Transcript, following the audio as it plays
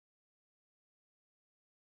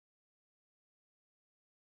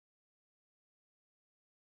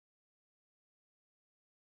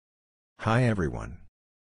Hi everyone.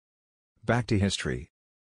 Back to history.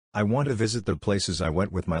 I want to visit the places I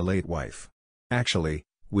went with my late wife. Actually,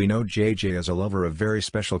 we know JJ as a lover of very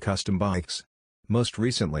special custom bikes. Most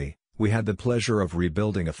recently, we had the pleasure of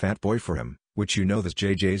rebuilding a Fat Boy for him, which you know is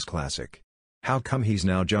JJ's classic. How come he's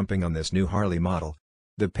now jumping on this new Harley model?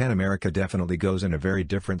 The Pan America definitely goes in a very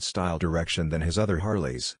different style direction than his other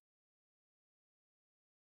Harleys.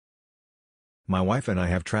 My wife and I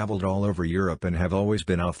have traveled all over Europe and have always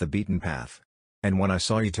been off the beaten path. And when I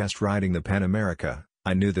saw you test riding the Pan America,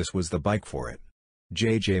 I knew this was the bike for it.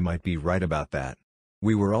 JJ might be right about that.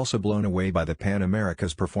 We were also blown away by the Pan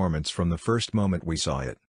America's performance from the first moment we saw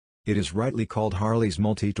it. It is rightly called Harley's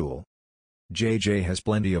multi-tool. JJ has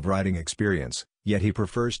plenty of riding experience, yet he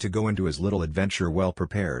prefers to go into his little adventure well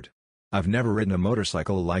prepared. I've never ridden a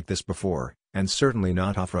motorcycle like this before, and certainly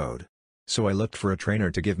not off-road. So I looked for a trainer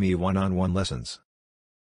to give me one-on-one lessons.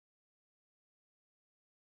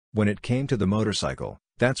 When it came to the motorcycle,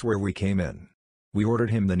 that's where we came in. We ordered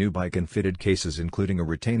him the new bike and fitted cases including a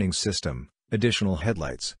retaining system, additional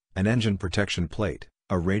headlights, an engine protection plate,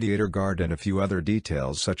 a radiator guard and a few other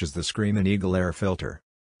details such as the Screamin' Eagle air filter.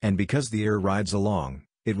 And because the air rides along,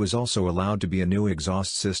 it was also allowed to be a new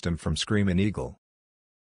exhaust system from Screamin' Eagle.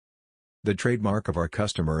 The trademark of our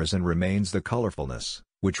customer is and remains the colorfulness,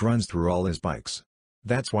 which runs through all his bikes.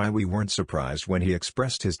 That's why we weren't surprised when he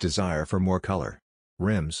expressed his desire for more color.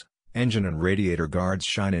 Rims, engine and radiator guards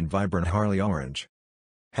shine in vibrant Harley orange.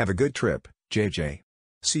 Have a good trip, JJ.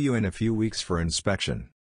 See you in a few weeks for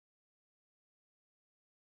inspection.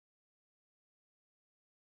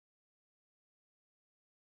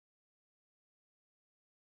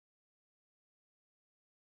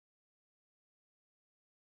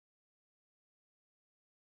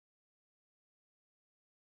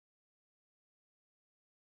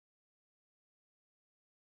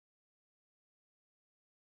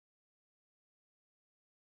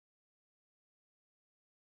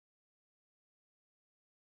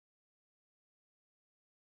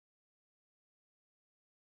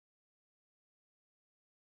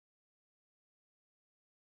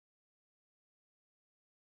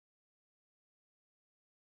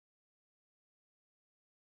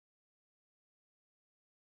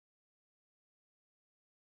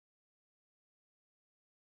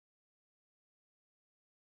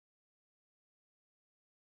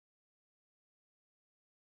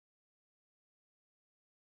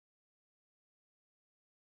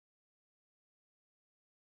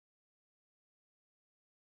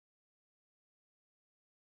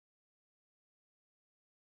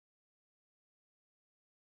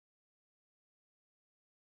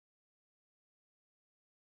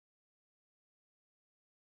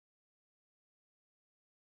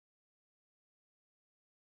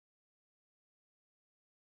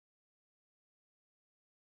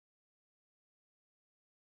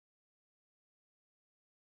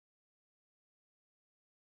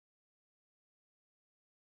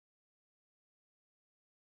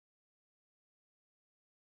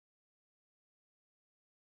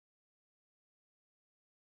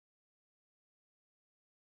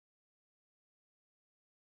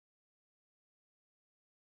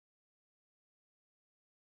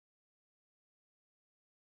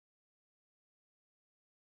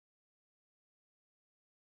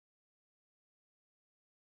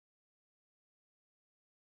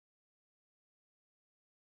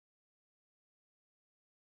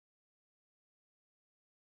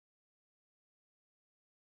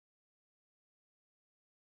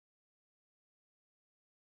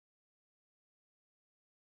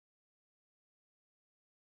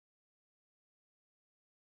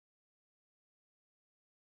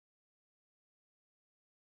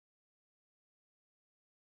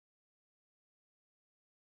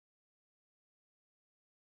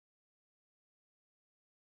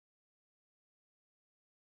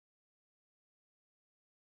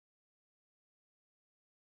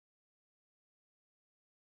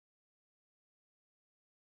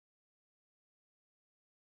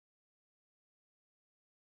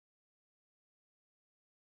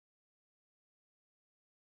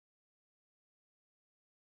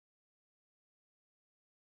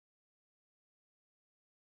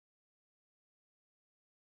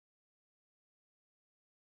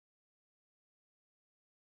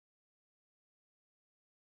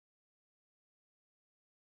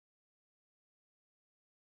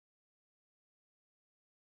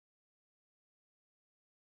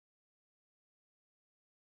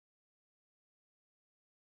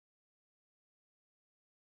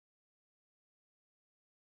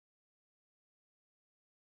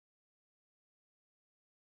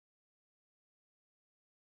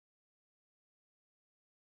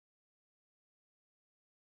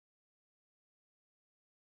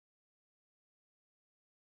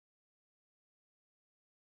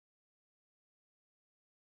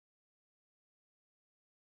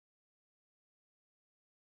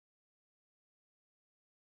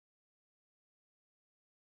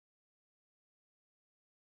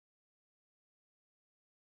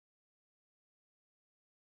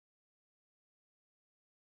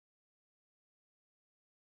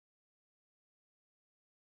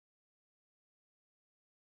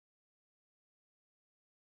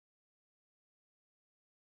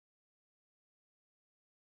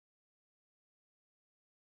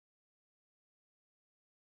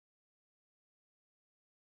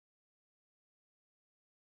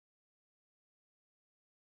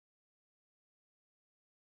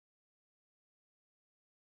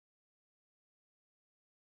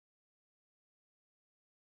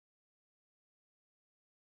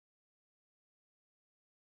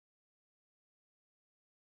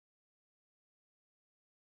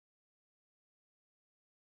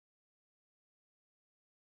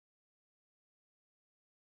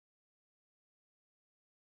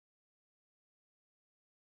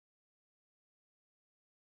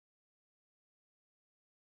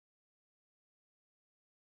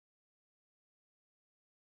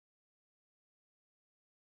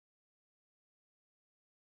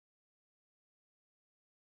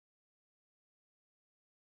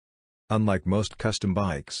 Unlike most custom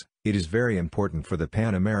bikes, it is very important for the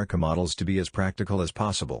Pan America models to be as practical as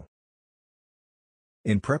possible.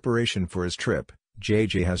 In preparation for his trip,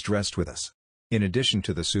 JJ has dressed with us. In addition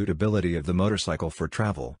to the suitability of the motorcycle for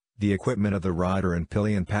travel, the equipment of the rider and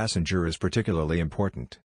pillion passenger is particularly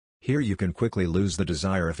important. Here you can quickly lose the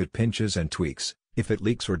desire if it pinches and tweaks, if it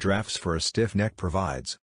leaks or drafts, for a stiff neck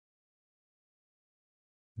provides.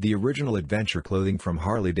 The original adventure clothing from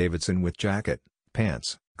Harley-Davidson with jacket,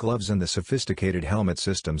 pants, gloves and the sophisticated helmet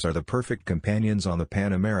systems are the perfect companions on the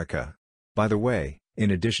Pan America. By the way, in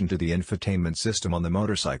addition to the infotainment system on the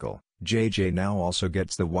motorcycle, JJ now also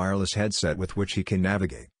gets the wireless headset with which he can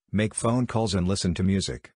navigate, make phone calls and listen to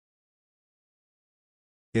music.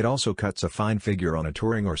 It also cuts a fine figure on a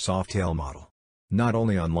touring or softail model. Not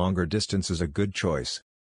only on longer distances a good choice.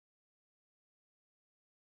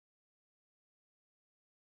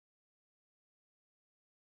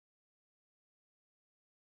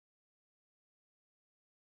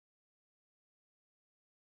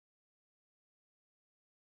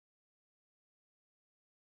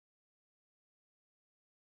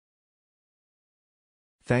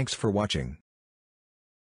 Thanks for watching.